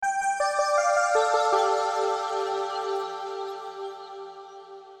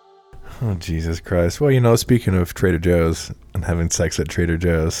Oh, Jesus Christ. Well, speaking of Trader Joe's and having sex at Trader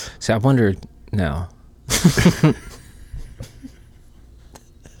Joe's. See, I wonder now.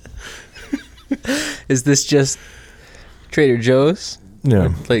 Is this just Trader Joe's?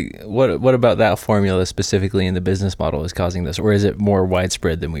 Yeah. Like, what about that formula specifically in the business model is causing this? Or is it more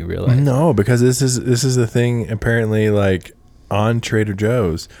widespread than we realize? No, because this is the thing apparently, like, on Trader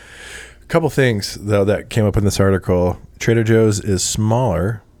Joe's. A couple things, though, that came up in this article. Trader Joe's is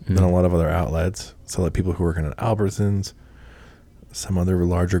smaller than a lot of other outlets. So, like, people who work in Albertsons, some other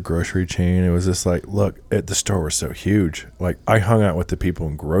larger grocery chain, it was just like, look, the store was so huge. Like, I hung out with the people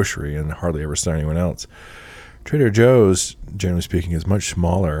in grocery and hardly ever saw anyone else. Trader Joe's, generally speaking, is much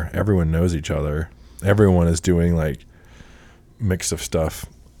smaller. Everyone knows each other. Everyone is doing, like, mix of stuff.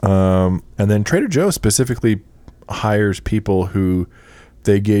 And then Trader Joe's specifically hires people who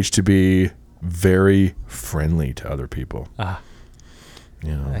they gauge to be very friendly to other people. I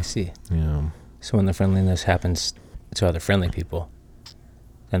see. Yeah. So when the friendliness happens to other friendly people,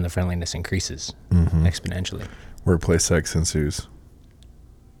 then the friendliness increases exponentially. Workplace sex ensues.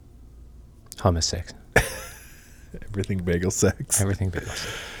 Hummus sex. Everything bagel sex. Everything bagel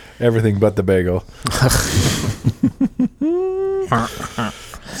sex. Everything but the bagel.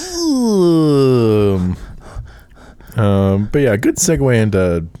 But yeah, good segue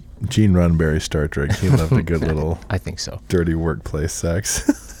into Gene Roddenberry's Star Trek. He loved a good little I think so. dirty workplace sex.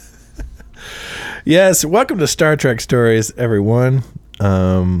 Yes, welcome to Star Trek Stories, everyone.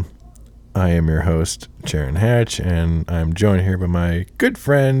 I am your host, Jaron Hatch, and I'm joined here by my good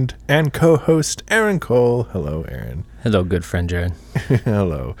friend and co-host, Aaron Cole. Hello, Aaron. Hello, good friend Jared.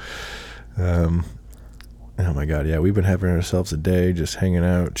 Hello. Oh my God, yeah, we've been having ourselves a day, just hanging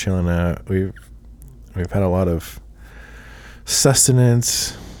out, chilling out. We've had a lot of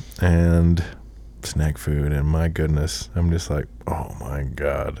sustenance and snack food, and my goodness, I'm just like, oh my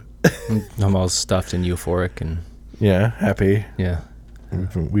God. I'm all stuffed and euphoric and yeah, happy. yeah.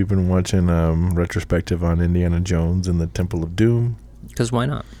 We've been watching retrospective on Indiana Jones and the Temple of Doom. Because why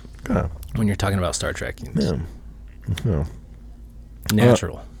not? Oh. When you're talking about Star Trek, it's Yeah.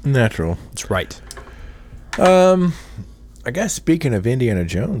 natural. Natural. It's right. I guess speaking of Indiana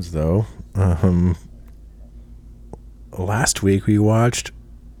Jones, though, last week we watched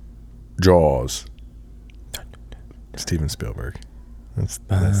Jaws. Steven Spielberg. That's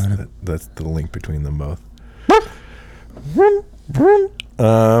the link between them both.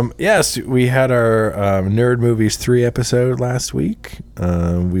 Yes, we had our Nerd Movies 3 episode last week.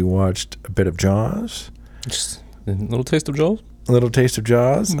 We watched a bit of Jaws. Just a little taste of Jaws. A little taste of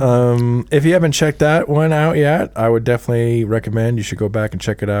Jaws. If you haven't checked that one out yet, I would definitely recommend you should go back and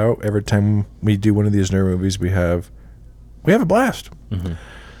check it out. Every time we do one of these nerd movies, we have a blast.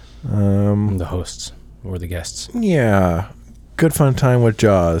 The hosts or the guests. Yeah, good fun time with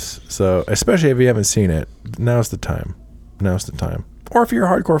Jaws. So especially if you haven't seen it, now's the time. Or if you're a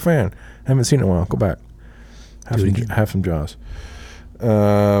hardcore fan, haven't seen it in a while, go back. Have some Jaws.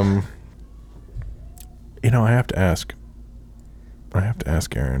 I have to ask.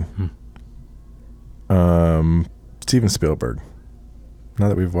 Aaron. Steven Spielberg. Now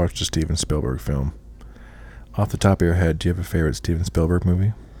that we've watched a Steven Spielberg film, off the top of your head, do you have a favorite Steven Spielberg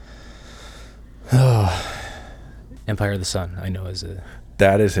movie? Empire of the Sun, I know is a...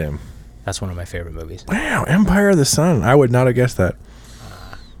 That is him. That's one of my favorite movies. Wow, Empire of the Sun. I would not have guessed that.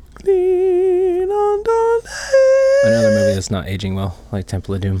 Another movie that's not aging well, like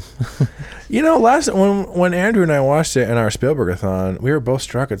Temple of Doom. When Andrew and I watched it in our Spielberg-a-thon, we were both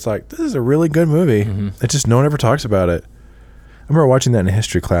struck. It's like, this is a really good movie. It's just no one ever talks about it. I remember watching that in a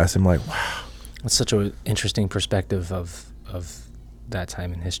history class. I'm like, wow. It's such an interesting perspective of that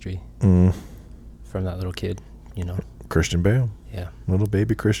time in history. From that little kid, Christian Bale. Yeah. Little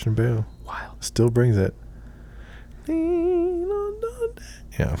baby Christian Bale. Wow. Still brings it.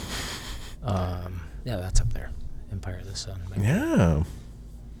 Yeah. Yeah, that's up there. Empire of the Sun. Yeah.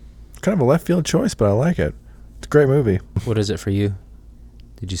 Kind of a left field choice, but I like it. It's a great movie. What is it for you?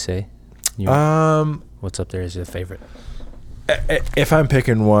 Did you say? What's up there as your favorite? If I'm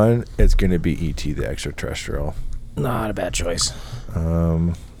picking one, it's going to be E.T. the Extraterrestrial. Not a bad choice.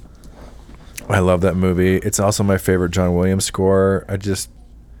 I love that movie. It's also my favorite John Williams score.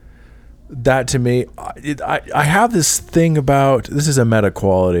 That to me, I have this thing about, this is a meta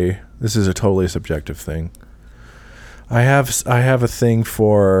quality. This is a totally subjective thing. I have a thing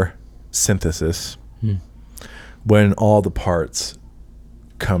for synthesis. When all the parts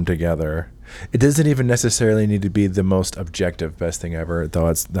come together. It doesn't even necessarily need to be the most objective best thing ever, though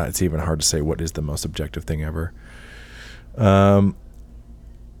it's even hard to say what is the most objective thing ever.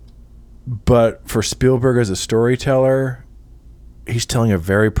 But for Spielberg as a storyteller, he's telling a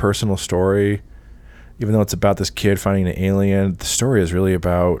very personal story. Even though it's about this kid finding an alien, the story is really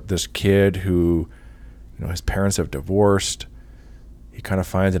about this kid who, his parents have divorced. He kind of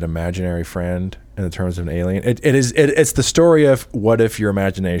finds an imaginary friend in the terms of an alien. It's the story of what if your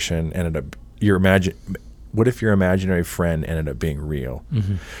imagination ended up what if your imaginary friend ended up being real?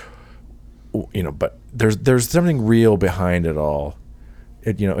 Mm-hmm. But there's something real behind it all.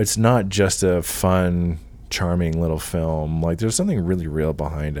 It's not just a fun, charming little film. Like, there's something really real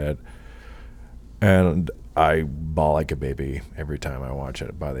behind it. And I bawl like a baby every time I watch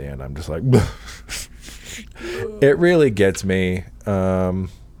it. By the end, I'm just like, it really gets me.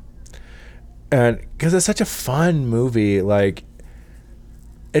 And because it's such a fun movie, like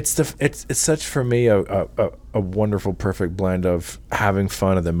it's such, for me, a wonderful, perfect blend of having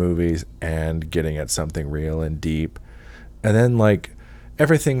fun at the movies and getting at something real and deep. And then, like,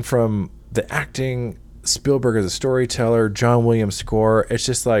 everything from the acting, Spielberg as a storyteller, John Williams score, it's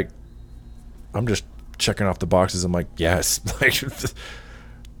just like, I'm just checking off the boxes. I'm like, yes, like,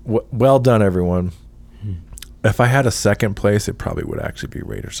 well done, everyone. If I had a second place, it probably would actually be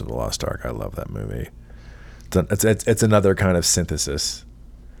Raiders of the Lost Ark. I love that movie. It's another kind of synthesis.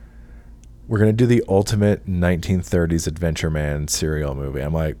 We're gonna do the ultimate 1930s Adventure Man serial movie.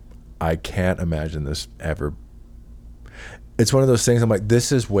 I'm like, I can't imagine this ever. It's one of those things. I'm like,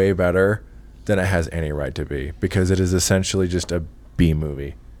 this is way better than it has any right to be, because it is essentially just a B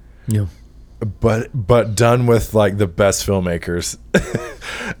movie. Yeah. But done with, like, the best filmmakers.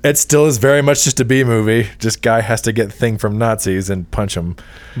 It still is very much just a B movie. Just guy has to get thing from Nazis and punch them.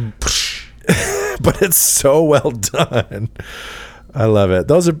 But it's so well done. I love it.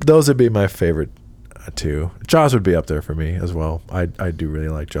 Those would be my favorite two. Jaws would be up there for me as well. I do really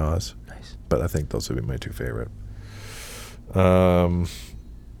like Jaws. Nice. But I think those would be my two favorite. It'll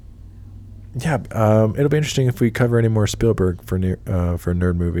be interesting if we cover any more Spielberg for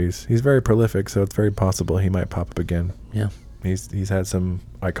nerd movies. He's very prolific, so it's very possible he might pop up again. Yeah, he's had some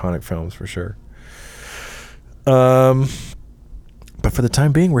iconic films for sure. But for the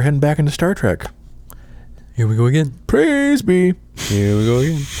time being, we're heading back into Star Trek. Here we go again. Praise be. Here we go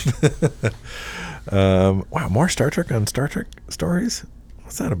again. Wow, more Star Trek on Star Trek stories?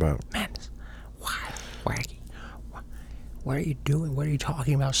 What's that about? Man, wild, wacky. What are you doing? What are you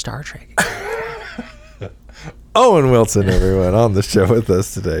talking about, Star Trek? Owen Wilson, everyone, on the show with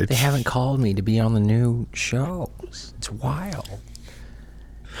us today. They haven't called me to be on the new shows. It's wild.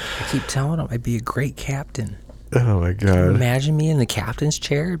 I keep telling them I'd be a great captain. Oh, my God. Can you imagine me in the captain's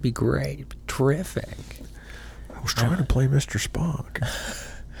chair? It'd be great. It'd be terrific. I was trying to play Mr. Spock.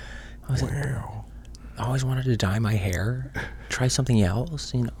 Wow. I always wanted to dye my hair. Try something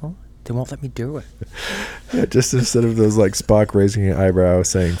else, They won't let me do it. Yeah, just instead of those, like, Spock raising an eyebrow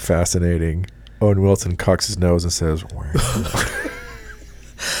saying fascinating, Owen Wilson cocks his nose and says, wow.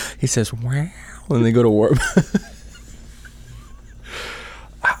 He says, wow, when they go to warp.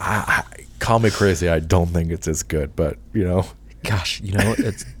 Call me crazy. I don't think it's as good, but, Gosh,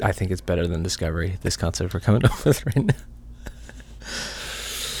 I think it's better than Discovery, this concept we're coming up with right now.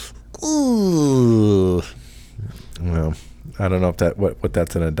 Ooh. Well, I don't know if what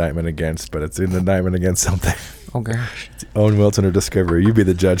that's an indictment against, but it's an indictment against something. Oh, gosh. It's Owen Wilson or Discovery. You be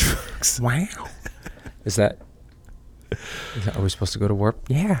the judge, folks. Wow. Are we supposed to go to warp?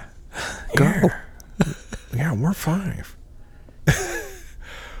 Yeah. Go. Yeah, warp 5.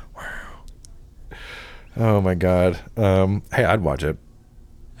 Wow. Oh, my God. Hey, I'd watch it.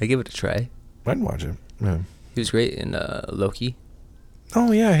 I give it a try. I'd watch it. Yeah. He was great in Loki.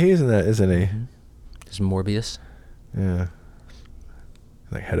 Oh, yeah, he's in that, isn't he? Mm-hmm. There's Morbius. Yeah.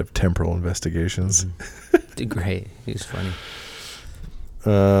 Like head of temporal investigations. Did great. He was funny.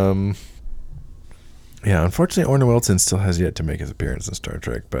 Yeah, unfortunately, Owen Wilson still has yet to make his appearance in Star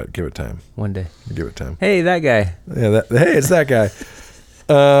Trek, but give it time. One day. Give it time. Hey, that guy. Yeah, hey, it's that guy.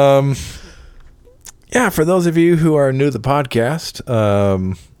 Yeah, for those of you who are new to the podcast,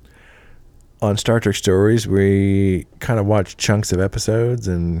 on Star Trek Stories, we kind of watch chunks of episodes,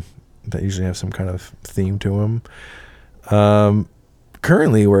 and that usually have some kind of theme to them.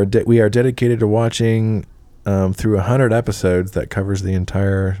 Currently, we are dedicated to watching through 100 episodes that covers the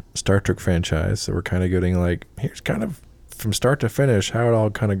entire Star Trek franchise. So we're kind of getting like, here's kind of from start to finish how it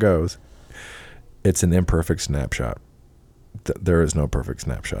all kind of goes. It's an imperfect snapshot. There is no perfect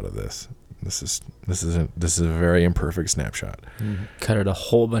snapshot of this. This is a very imperfect snapshot. Cut it a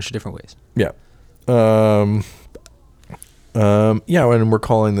whole bunch of different ways. Yeah. And we're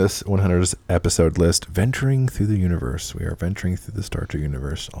calling this 100th episode list Venturing Through the Universe. We are venturing through the Star Trek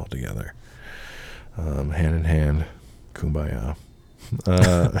universe all together. Hand in hand. Kumbaya.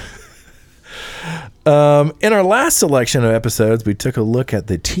 In our last selection of episodes, we took a look at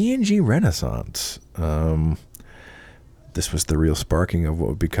the TNG Renaissance. This was the real sparking of what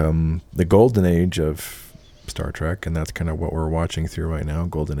would become the golden age of Star Trek, and that's kind of what we're watching through right now,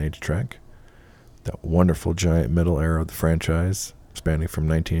 Golden Age Trek. That wonderful giant middle era of the franchise, spanning from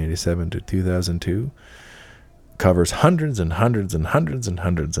 1987 to 2002, covers hundreds and hundreds and hundreds and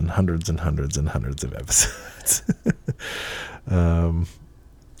hundreds and hundreds and hundreds and hundreds of episodes.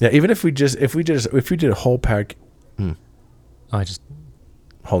 Yeah, even if we did a whole pack. I just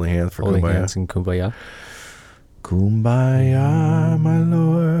holding hands for holding Kumbaya. hands and kumbaya. Kumbaya, my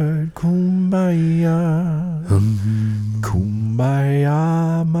lord, kumbaya.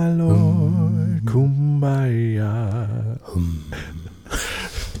 Kumbaya, my lord, kumbaya.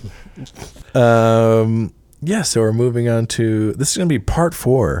 Yeah, so we're moving on to, this is going to be part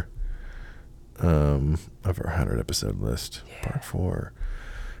 4 of our 100 episode list. Yeah. Part 4.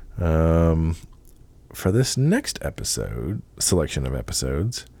 For this next episode, selection of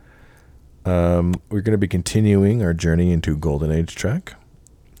episodes, we're going to be continuing our journey into Golden Age Trek.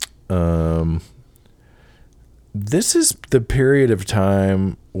 This is the period of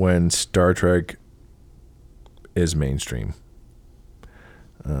time when Star Trek is mainstream.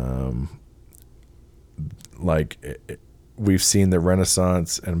 We've seen the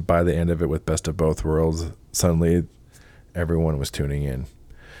Renaissance, and by the end of it, with Best of Both Worlds, suddenly everyone was tuning in.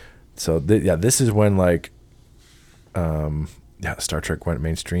 So this is when Star Trek went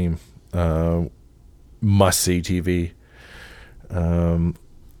mainstream. Must see TV.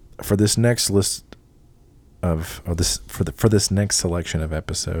 For this next list for this next selection of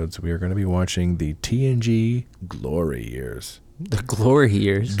episodes, we are going to be watching the TNG Glory Years. The Glory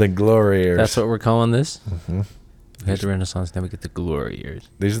Years. The Glory Years. That's what we're calling this. Mm-hmm. We had the Renaissance, now we get the Glory Years.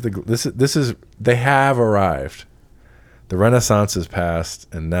 They have arrived. The Renaissance is past,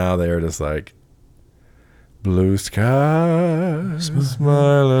 and now they are just like, blue sky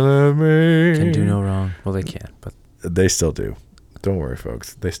smiling at me. Can do no wrong. Well, they can, but they still do. Don't worry,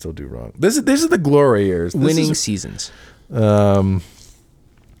 folks. They still do wrong. These are the Glory Years. Winning seasons. Yeah.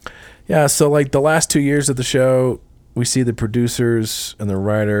 So the last 2 years of the show, we see the producers and the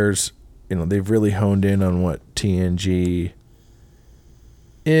writers. They've really honed in on what TNG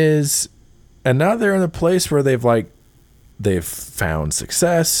is, and now they're in a place where they've found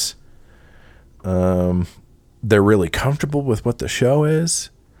success. They're really comfortable with what the show is.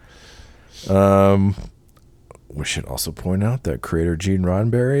 We should also point out that creator Gene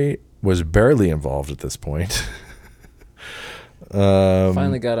Roddenberry was barely involved at this point.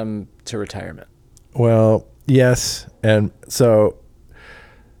 Finally got him to retirement. Well, yes. And so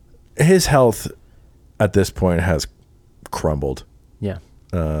his health at this point has crumbled. Yeah.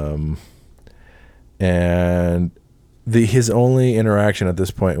 And his only interaction at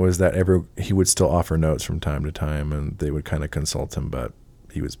this point was that he would still offer notes from time to time, and they would kind of consult him, but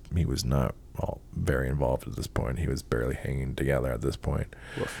he was not very involved at this point. He was barely hanging together at this point.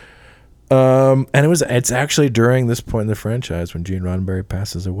 And it's actually during this point in the franchise when Gene Roddenberry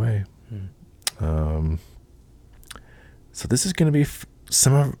passes away. So this is going to be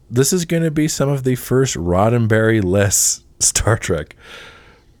some of the first Roddenberry-less Star Trek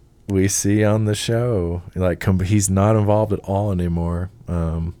we see on the show. He's not involved at all anymore.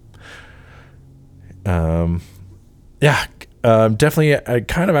 Definitely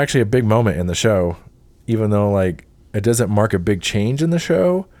actually a big moment in the show, even though it doesn't mark a big change in the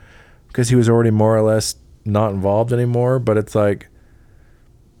show because he was already more or less not involved anymore. But it's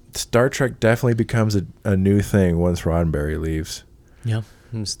Star Trek definitely becomes a new thing once Roddenberry leaves. Yeah,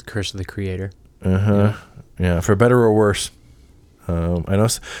 it's the curse of the creator. Yeah, for better or worse. I know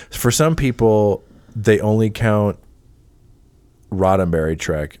for some people they only count Roddenberry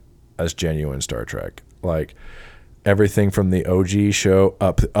Trek as genuine Star Trek, everything from the OG show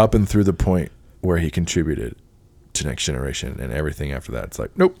up and through the point where he contributed to Next Generation, and everything after that, it's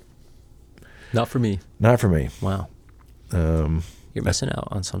nope, not for me. Not for me. Wow. You're missing out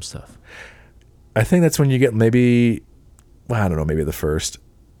on some stuff. I think that's when you get maybe the first.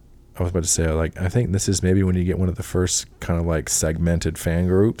 I was about to say, I think this is maybe when you get one of the first kind of segmented fan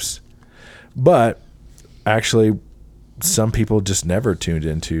groups. But actually, some people just never tuned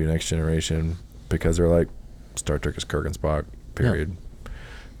into Next Generation because they're Star Trek is Kirk and Spock, period. Yeah.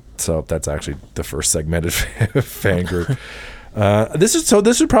 So that's actually the first segmented fan group. This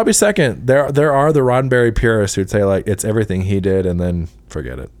is probably second. There are the Roddenberry purists who'd say it's everything he did and then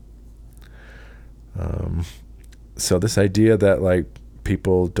forget it. So this idea that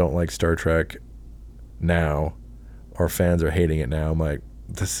people don't like Star Trek now, or fans are hating it now, I'm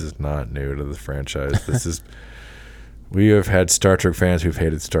this is not new to the franchise. This is We have had Star Trek fans who've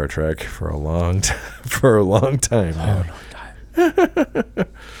hated Star Trek for a long time now.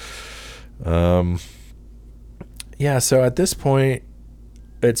 Yeah, so at this point,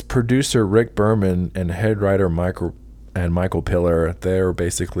 it's producer Rick Berman and head writer Michael Piller. They're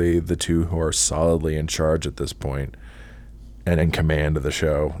basically the two who are solidly in charge at this point and in command of the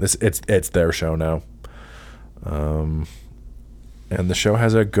show. It's their show now. And the show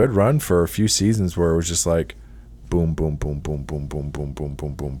has a good run for a few seasons where it was just like boom, boom, boom, boom, boom, boom, boom, boom,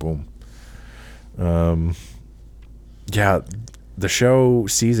 boom, boom, boom. Yeah, the show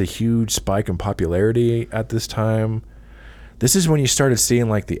sees a huge spike in popularity at this time. This is when you started seeing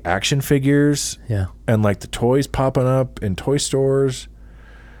like the action figures and like the toys popping up in toy stores.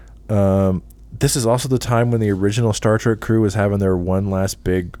 This is also the time when the original Star Trek crew was having their one last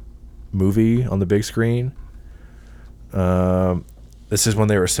big movie on the big screen. This is when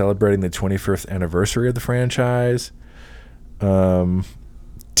they were celebrating the 25th anniversary of the franchise.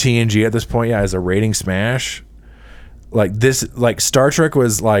 TNG at this point, is a rating smash. Like Star Trek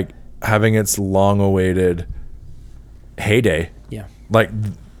was like having its long-awaited heyday. Yeah. Like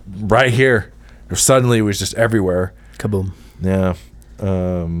right here. Suddenly it was just everywhere. Kaboom. Yeah.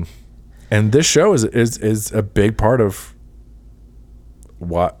 And this show is a big part of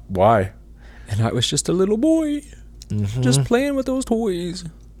why. And I was just a little boy. Mm-hmm. Just playing with those toys.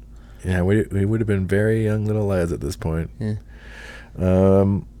 Yeah, we would have been very young little lads at this point. Yeah.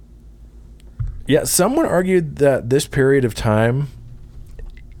 Someone argued that this period of time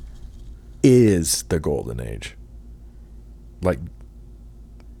is the golden age. Like,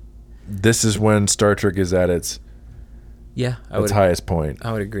 this is when Star Trek is at its highest point.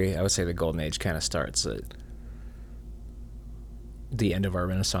 I would agree. I would say the golden age kind of starts at the end of our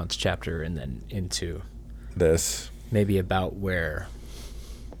Renaissance chapter and then into this. Maybe about where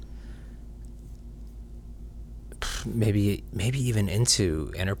maybe even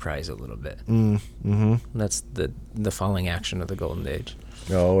into Enterprise a little bit. Mm-hmm. That's the falling action of the golden age.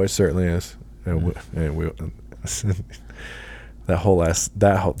 Oh, it certainly is. And we that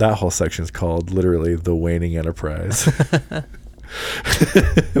whole section is called literally the waning Enterprise.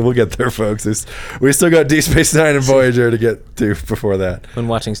 We'll get there, folks. We still got Deep Space Nine and Voyager to get to before that. When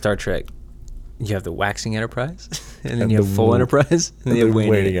watching Star Trek, you have the waxing Enterprise, and then you have full Enterprise, and then you have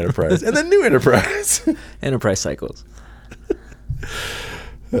waning Enterprise, and then new Enterprise. Enterprise cycles.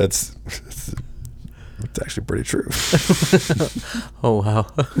 That's actually pretty true. Oh, wow.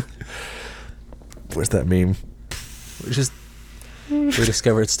 What's that meme? We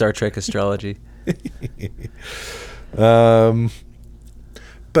discovered Star Trek astrology. But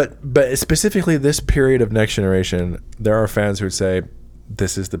specifically this period of Next Generation, there are fans who would say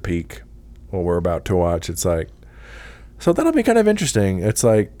this is the peak. What we're about to watch. It's like, so that'll be kind of interesting. It's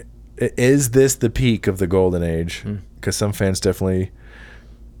like, is this the peak of the golden age? Because some fans definitely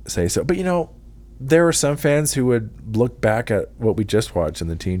say so. But there are some fans who would look back at what we just watched in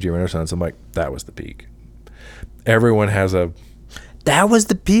the TNG Renaissance. I'm like, that was the peak. Everyone has that was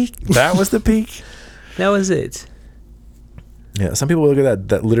the peak. That was the peak. That was it. Yeah. Some people look at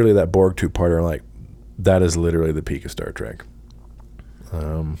that literally that Borg two-parter and like, that is literally the peak of Star Trek.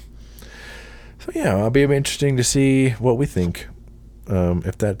 So yeah, it'll be interesting to see what we think,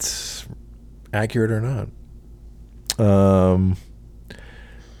 if that's accurate or not.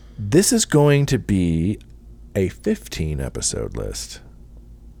 This is going to be a 15-episode list.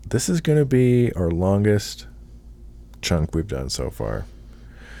 This is going to be our longest chunk we've done so far.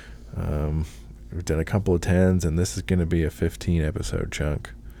 We've done a couple of 10s, and this is going to be a 15-episode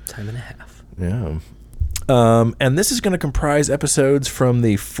chunk. Time and a half. Yeah. And this is going to comprise episodes from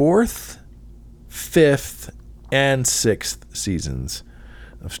the 4th, 5th, and 6th seasons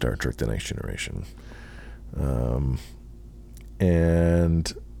of Star Trek The Next Generation.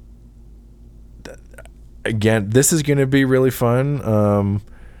 And again, this is going to be really fun.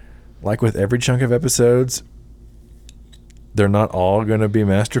 Like with every chunk of episodes, they're not all going to be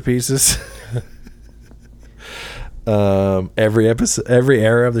masterpieces. Every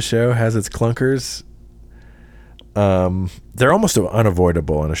era of the show has its clunkers. They're almost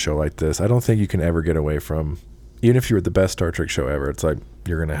unavoidable in a show like this. I don't think you can ever get away from, even if you were the best Star Trek show ever, it's like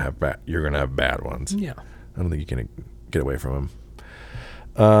you're gonna have bad ones. Yeah, I don't think you can get away from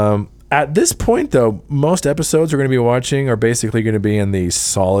them. At this point, though, most episodes we're going to be watching are basically going to be in the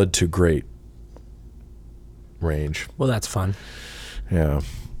solid to great range. Well, that's fun. Yeah.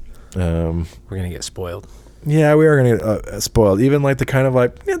 We're going to get spoiled. Yeah, we are going to get spoiled. Even like the kind of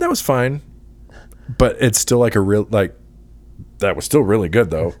like, yeah, that was fine. But it's still like a real, like, that was still really good,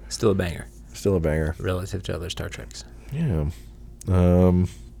 though. Still a banger. Still a banger. Relative to other Star Treks. Yeah.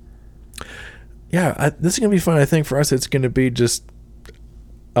 yeah, this is going to be fun. I think for us, it's going to be just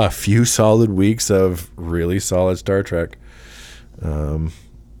a few solid weeks of really solid Star Trek. And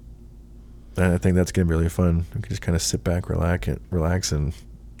I think that's going to be really fun. We can just kind of sit back, relax, and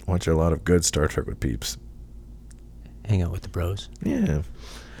watch a lot of good Star Trek with peeps. Hang out with the bros. Yeah.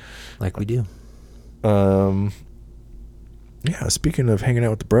 Like we do. Yeah, speaking of hanging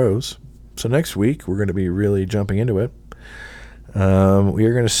out with the bros, so next week we're going to be really jumping into it. We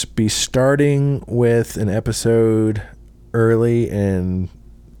are going to be starting with an episode early in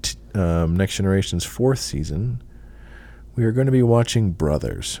Next Generation's 4th season. We are going to be watching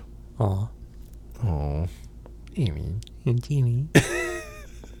Brothers. Aw. Oh, Amy. And Jimmy.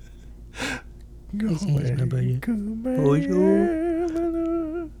 Go This is my buddy.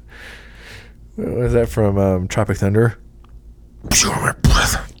 What was that from Tropic Thunder? You're my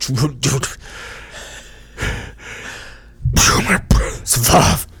brother. You're my brother.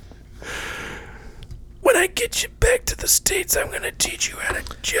 Survive. When I get you back to the States, I'm going to teach you how to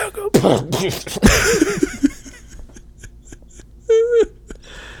juggle.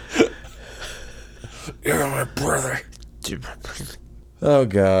 You're my brother. Oh,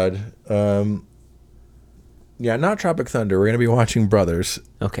 God. Yeah, not Tropic Thunder. We're going to be watching Brothers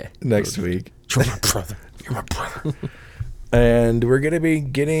Okay. next week. You're my brother. You're my brother. And we're going to be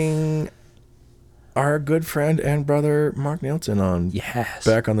getting our good friend and brother Mark Nielsen on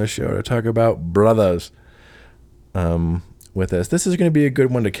back on the show to talk about Brothers with us. This is going to be a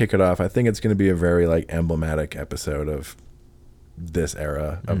good one to kick it off. I think it's going to be a very like emblematic episode of this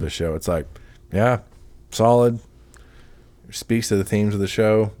era of the show. It's like, yeah, solid. Speaks to the themes of the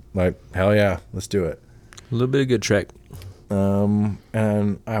show. Like, hell yeah, let's do it. A little bit of good Trek. And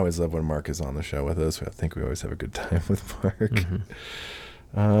I always love when Mark is on the show with us. I think we always have a good time with Mark.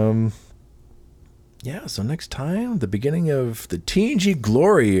 Mm-hmm. Yeah, so next time, the beginning of the TNG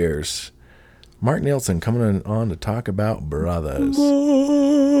Glory Years. Mark Nielsen coming on to talk about Brothers.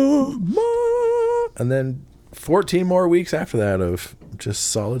 And then 14 more weeks after that of just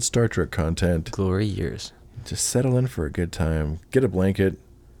solid Star Trek content. Glory Years. Just settle in for a good time. Get a blanket.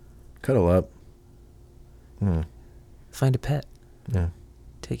 Cuddle up. Find a pet. Yeah.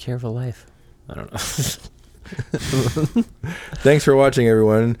 Take care of a life. I don't know. Thanks for watching,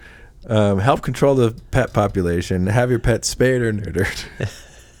 everyone. Help control the pet population. Have your pet spayed or neutered.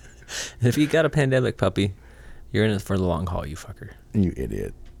 If you got a pandemic puppy, you're in it for the long haul, you fucker. You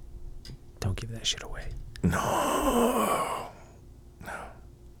idiot. Don't give that shit away. No.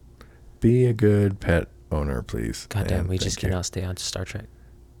 Be a good pet owner, please. Goddamn, we just cannot stay on to Star Trek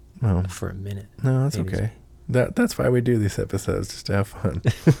No. for a minute. No, that's okay. That's why we do these episodes, just to have fun.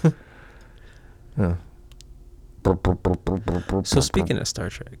 Oh. So speaking of Star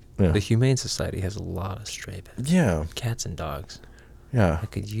Trek, Yeah. the Humane Society has a lot of stray pets. Yeah. Cats and dogs. Yeah. I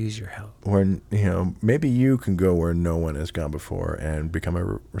could use your help. Where, maybe you can go where no one has gone before and become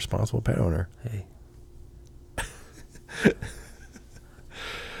a responsible pet owner. Hey.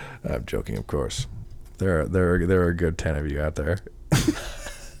 I'm joking, of course. There are a good 10 of you out there.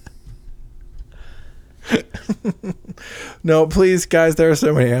 No, please, guys, there are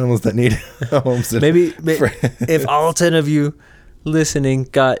so many animals that need homes. Maybe if all 10 of you listening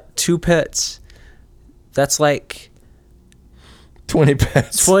got 2 pets, that's like 20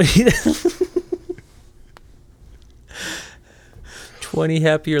 pets. 20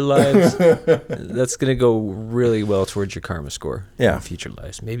 happier lives. That's going to go really well towards your karma score Yeah. in future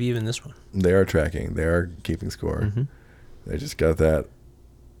lives. Maybe even this one. They are tracking. They are keeping score. Mm-hmm. They just got that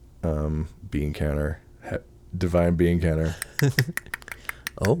bean counter, divine bean counter.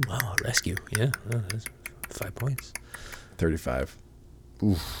 Oh, wow. Rescue. Yeah. Oh, that's 5 points. 35.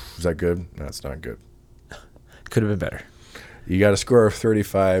 Oof. Is that good? No, it's not good. Could have been better. You got a score of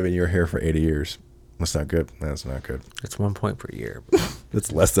 35 and you're here for 80 years. That's not good. That's not good. That's 1 point per year.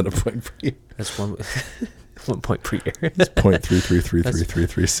 That's less than a point per year. That's 1 point per year. It's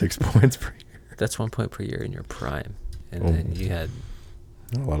 0.333336 points per year. That's 1 point per year in your prime. And then you had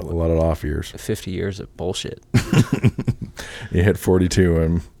A lot of off years. 50 years of bullshit. You hit 42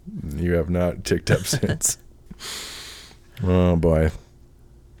 and you have not ticked up since. Oh boy.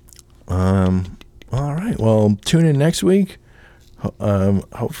 All right. Well, tune in next week.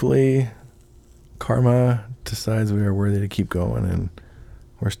 Hopefully karma decides we are worthy to keep going and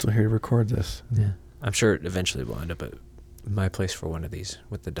we're still here to record this. Yeah. I'm sure eventually we'll end up at my place for one of these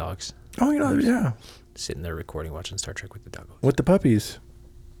with the dogs. Oh, yeah. Sitting there recording, watching Star Trek with the doggos. With the puppies.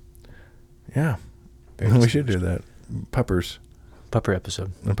 Yeah. We should do that. Puppers. Pupper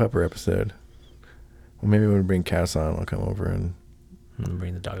episode. A pupper episode. Well, maybe when we bring Cass on, I'll come over and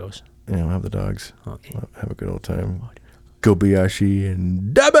Bring the doggos. have the dogs. Okay. Have a good old time. Kobayashi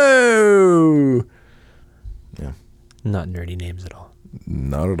and Dabo. Yeah. Not nerdy names at all.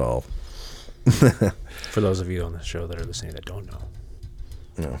 Not at all. For those of you on the show that are listening that don't know,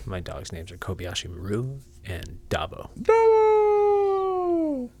 No. my dog's names are Kobayashi Maru and Dabo.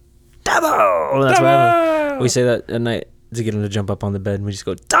 Dabo. Dabo! That's why we say that at night to get him to jump up on the bed, and we just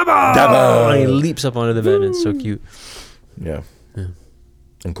go, Dabo! Dabo! And he leaps up onto the bed, and it's so cute. Yeah.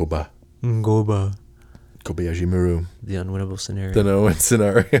 And Koba. Goba. Kobayashi Maru. The unwinnable scenario. The no-win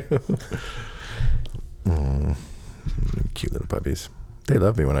scenario. Cute little puppies. They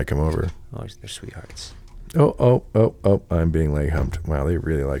love me when I come over. Oh, they're sweethearts. Oh, I'm being leg humped. Wow, they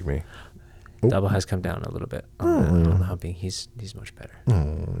really like me. Oh. Dabo has come down a little bit on the humping. He's much better.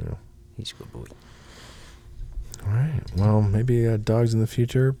 Yeah. He's a good boy. All right. Well, maybe dogs in the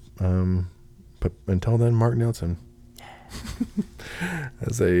future. But until then, Mark Nelson.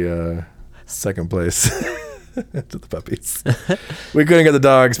 As a second place to the puppies. We couldn't get the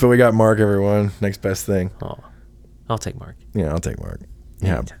dogs, but we got Mark, everyone. Next best thing. Oh, I'll take Mark. Yeah, I'll take Mark.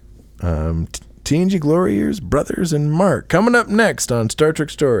 Yeah. TNG Glory Years, Brothers and Mark. Coming up next on Star Trek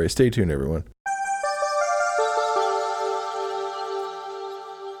Story. Stay tuned, everyone.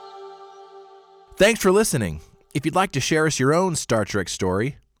 Thanks for listening. If you'd like to share us your own Star Trek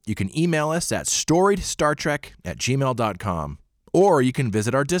story, you can email us at storiedstartrek@gmail.com, or you can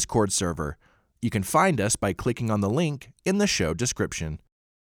visit our Discord server. You can find us by clicking on the link in the show description.